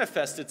may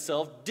manifest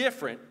itself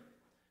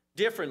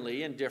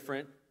differently in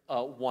different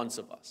ones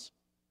of us.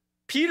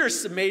 Peter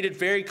made it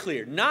very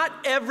clear. Not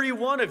every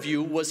one of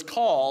you was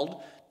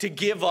called to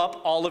give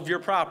up all of your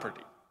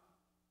property.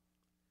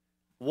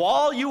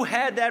 While you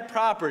had that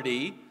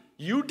property,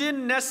 you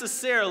didn't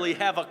necessarily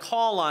have a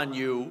call on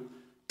you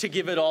to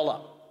give it all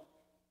up.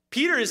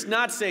 Peter is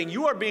not saying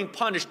you are being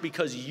punished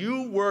because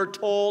you were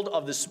told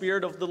of the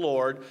Spirit of the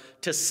Lord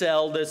to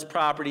sell this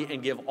property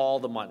and give all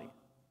the money.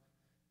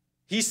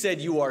 He said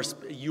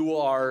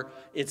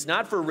it's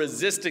not for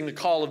resisting the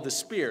call of the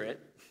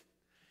Spirit.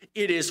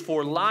 It is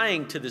for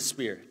lying to the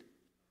Spirit.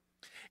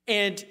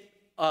 And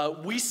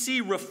we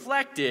see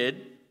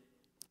reflected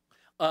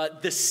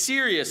the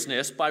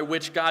seriousness by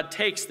which God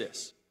takes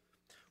this.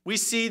 We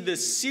see the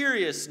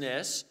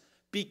seriousness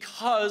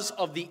because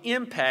of the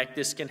impact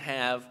this can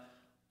have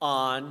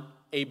on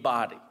a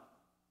body.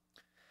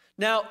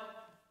 Now,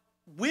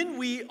 when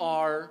we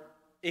are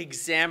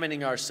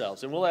examining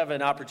ourselves, and we'll have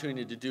an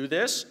opportunity to do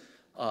this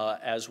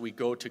as we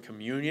go to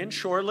communion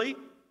shortly,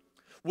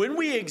 when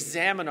we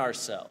examine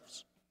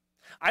ourselves,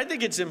 I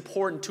think it's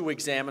important to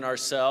examine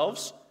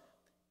ourselves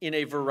in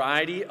a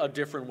variety of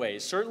different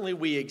ways. Certainly,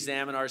 we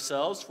examine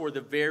ourselves for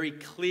the very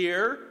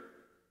clear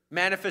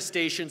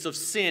manifestations of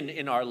sin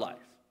in our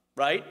life,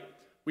 right?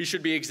 We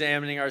should be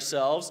examining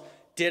ourselves.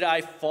 Did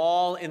I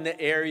fall in the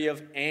area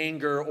of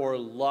anger or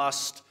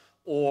lust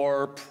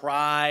or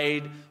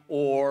pride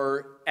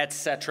or et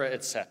cetera,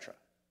 et cetera?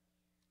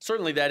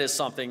 Certainly, that is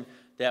something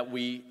that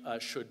we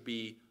should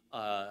be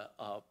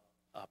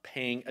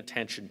paying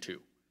attention to.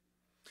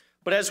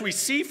 But as we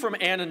see from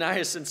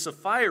Ananias and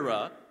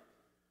Sapphira,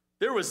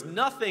 there was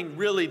nothing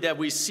really that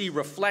we see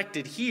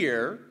reflected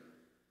here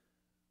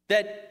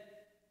that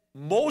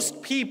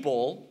most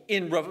people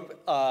in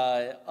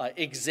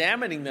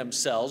examining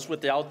themselves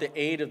without the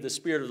aid of the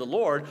Spirit of the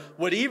Lord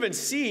would even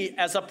see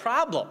as a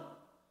problem.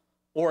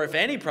 Or if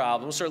any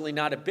problem, certainly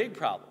not a big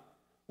problem.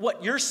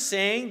 What, you're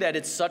saying that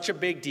it's such a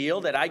big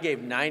deal that I gave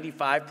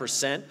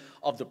 95%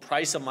 of the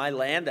price of my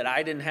land that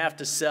I didn't have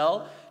to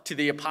sell to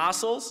the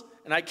apostles,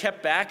 and I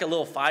kept back a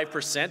little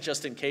 5%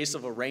 just in case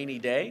of a rainy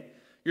day?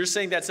 You're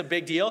saying that's a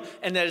big deal,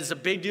 and that it's a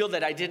big deal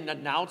that I didn't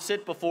announce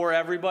it before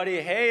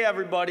everybody? Hey,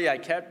 everybody, I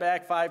kept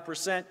back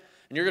 5%, and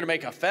you're going to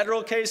make a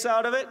federal case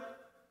out of it?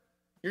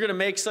 You're going to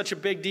make such a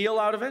big deal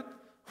out of it?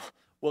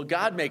 Well,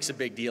 God makes a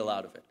big deal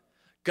out of it.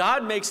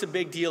 God makes a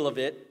big deal of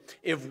it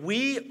if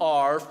we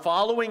are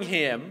following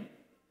Him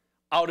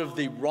out of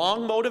the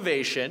wrong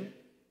motivation.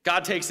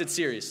 God takes it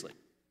seriously.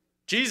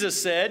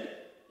 Jesus said,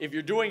 if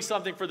you're doing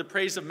something for the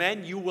praise of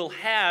men, you will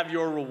have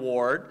your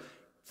reward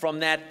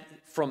from that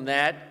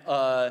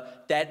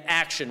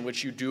action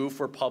which you do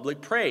for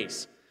public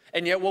praise.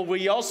 And yet what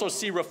we also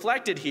see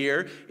reflected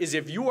here is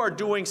if you are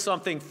doing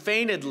something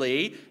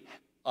feignedly,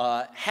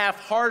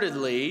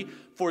 half-heartedly,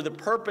 for the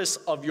purpose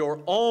of your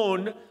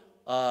own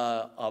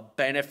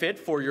benefit,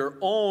 for your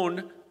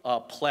own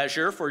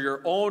pleasure, for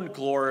your own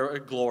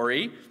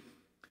glory,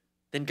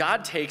 then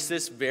God takes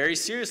this very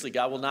seriously.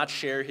 God will not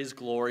share His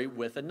glory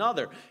with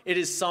another. It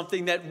is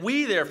something that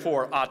we,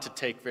 therefore, ought to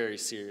take very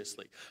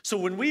seriously. So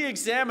when we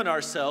examine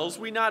ourselves,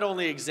 we not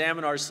only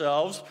examine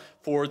ourselves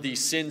for the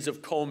sins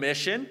of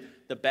commission,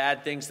 the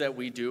bad things that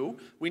we do.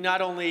 We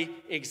not only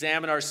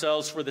examine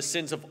ourselves for the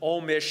sins of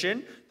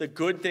omission, the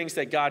good things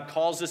that God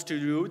calls us to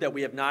do that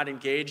we have not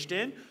engaged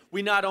in.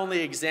 We not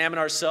only examine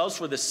ourselves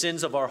for the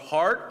sins of our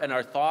heart and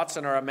our thoughts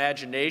and our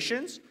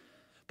imaginations,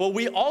 but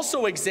we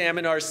also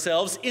examine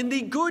ourselves in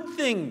the good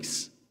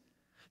things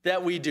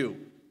that we do.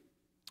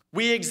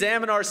 We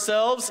examine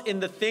ourselves in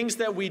the things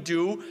that we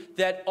do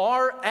that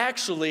are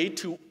actually,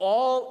 to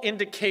all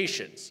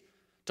indications,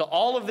 to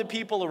all of the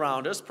people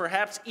around us,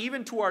 perhaps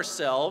even to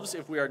ourselves,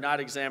 if we are not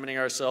examining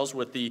ourselves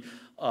with the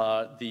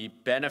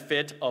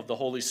benefit of the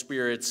Holy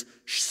Spirit's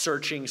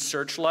searching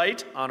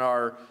searchlight on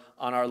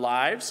our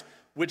lives,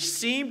 which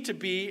seem to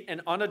be an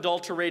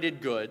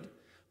unadulterated good,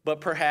 but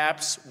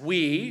perhaps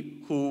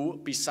we, who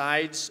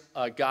besides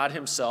God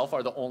Himself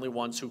are the only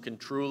ones who can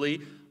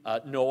truly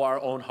know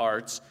our own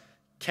hearts,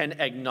 can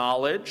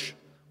acknowledge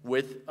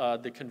with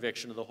the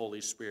conviction of the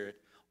Holy Spirit,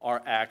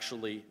 are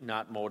actually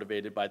not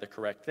motivated by the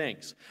correct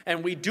things.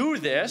 And we do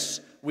this,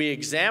 we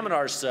examine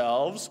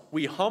ourselves,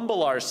 we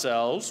humble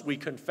ourselves, we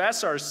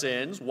confess our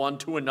sins one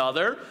to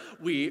another,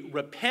 we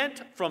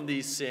repent from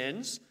these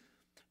sins,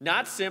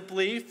 not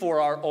simply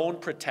for our own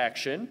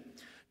protection,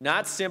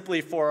 not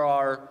simply for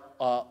our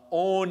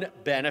own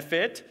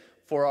benefit,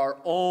 for our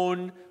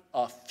own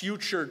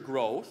future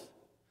growth,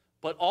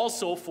 but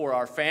also for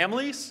our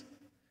families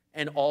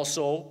and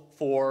also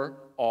for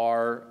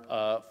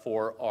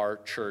our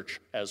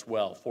church as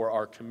well, for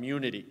our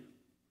community.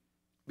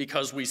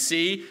 Because we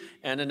see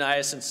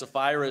Ananias and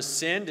Sapphira's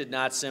sin did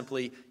not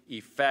simply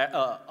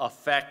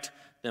affect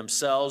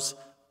themselves,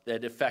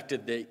 that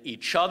affected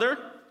each other.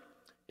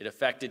 It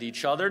affected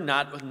each other.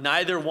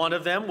 Neither one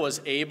of them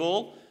was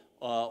able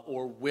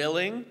or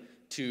willing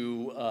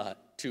to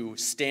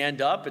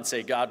stand up and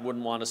say, God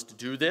wouldn't want us to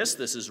do this.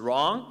 This is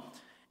wrong.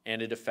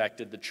 And it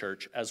affected the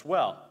church as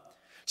well.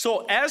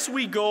 So as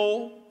we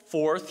go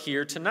forth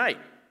here tonight,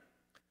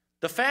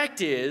 the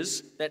fact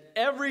is that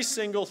every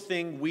single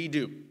thing we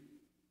do,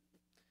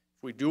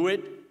 if we do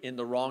it in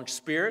the wrong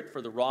spirit,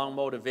 for the wrong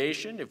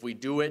motivation, if we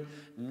do it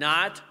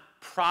not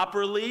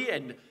properly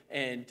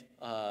and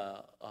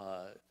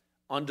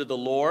under the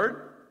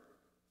Lord,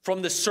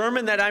 from the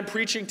sermon that I'm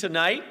preaching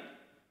tonight,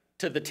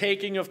 to the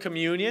taking of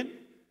communion,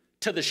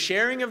 to the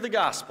sharing of the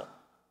gospel.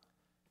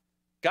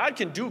 God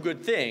can do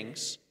good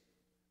things,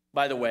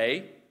 by the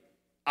way,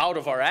 out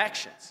of our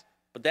actions,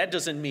 but that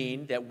doesn't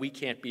mean that we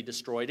can't be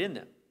destroyed in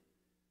them.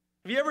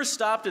 Have you ever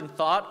stopped and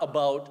thought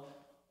about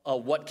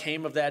what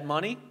came of that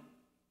money?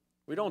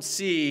 We don't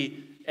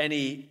see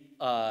any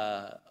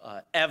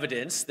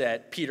evidence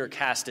that Peter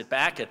cast it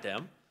back at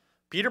them.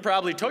 Peter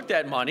probably took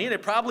that money, and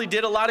it probably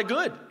did a lot of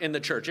good in the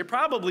church. It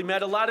probably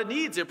met a lot of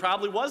needs. It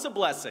probably was a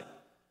blessing.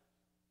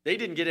 They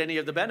didn't get any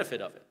of the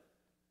benefit of it.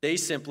 They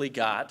simply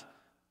got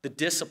the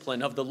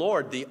discipline of the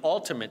Lord, the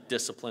ultimate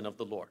discipline of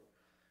the Lord.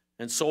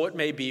 And so it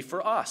may be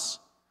for us.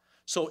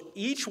 So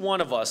each one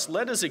of us,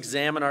 let us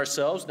examine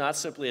ourselves, not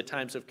simply at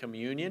times of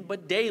communion,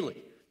 but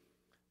daily.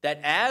 That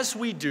as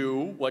we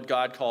do what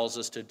God calls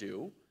us to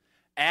do,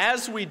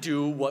 as we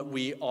do what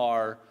we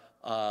are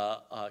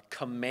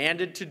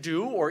commanded to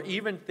do, or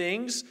even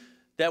things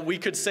that we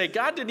could say,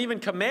 God didn't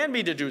even command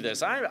me to do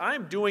this.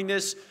 I'm doing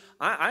this.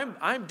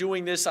 I'm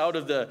doing this out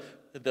of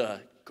the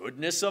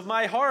goodness of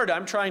my heart.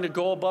 I'm trying to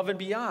go above and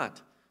beyond.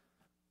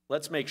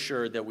 Let's make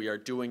sure that we are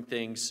doing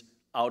things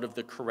out of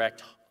the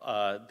correct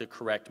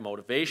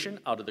motivation,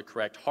 out of the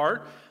correct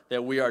heart,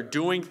 that we are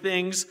doing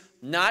things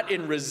not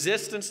in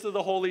resistance to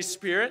the Holy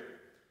Spirit,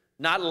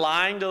 not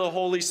lying to the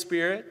Holy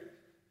Spirit,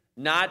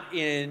 not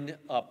in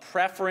a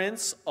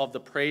preference of the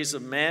praise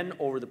of men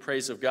over the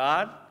praise of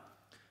God,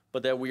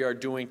 but that we are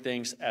doing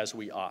things as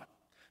we ought.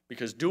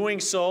 Because doing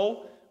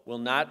so will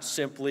not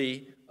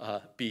simply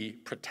be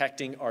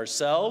protecting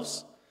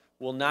ourselves,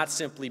 will not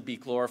simply be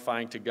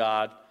glorifying to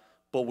God,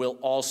 but will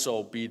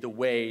also be the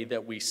way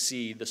that we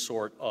see the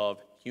sort of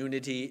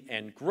unity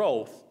and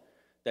growth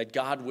that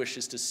God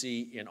wishes to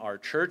see in our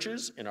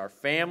churches, in our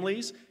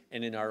families,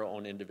 and in our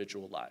own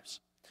individual lives.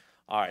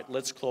 All right,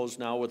 let's close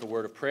now with a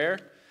word of prayer.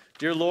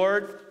 Dear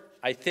Lord,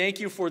 I thank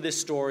you for this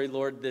story,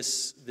 Lord,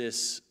 this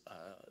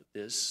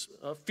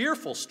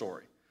fearful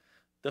story,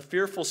 the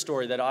fearful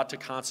story that ought to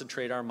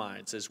concentrate our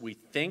minds as we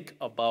think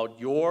about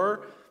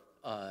your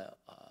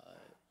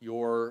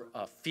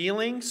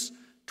feelings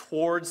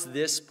towards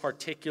this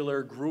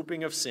particular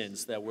grouping of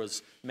sins that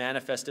was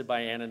manifested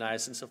by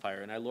Ananias and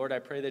Sapphira. And Lord, I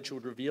pray that you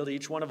would reveal to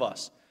each one of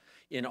us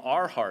in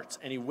our hearts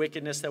any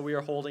wickedness that we are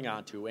holding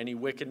on to, any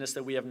wickedness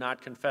that we have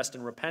not confessed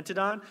and repented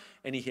on,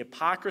 any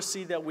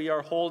hypocrisy that we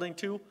are holding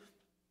to.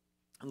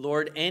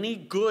 Lord, any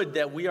good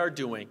that we are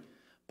doing,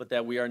 but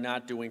that we are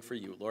not doing for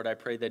you. Lord, I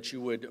pray that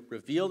you would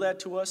reveal that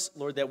to us,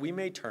 Lord, that we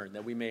may turn,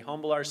 that we may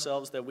humble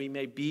ourselves, that we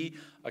may be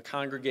a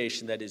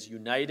congregation that is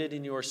united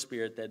in your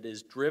Spirit, that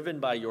is driven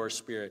by your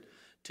Spirit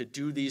to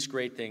do these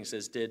great things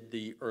as did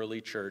the early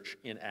church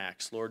in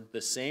Acts. Lord,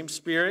 the same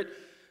Spirit,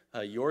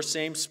 your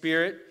same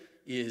Spirit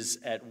is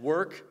at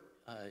work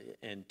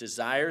and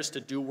desires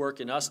to do work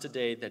in us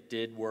today that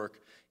did work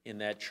in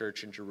that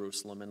church in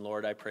Jerusalem. And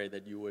Lord, I pray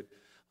that you would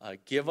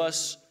give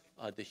us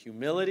the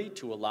humility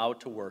to allow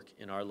it to work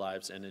in our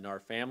lives and in our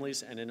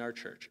families and in our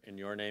church. In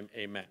your name,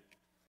 amen.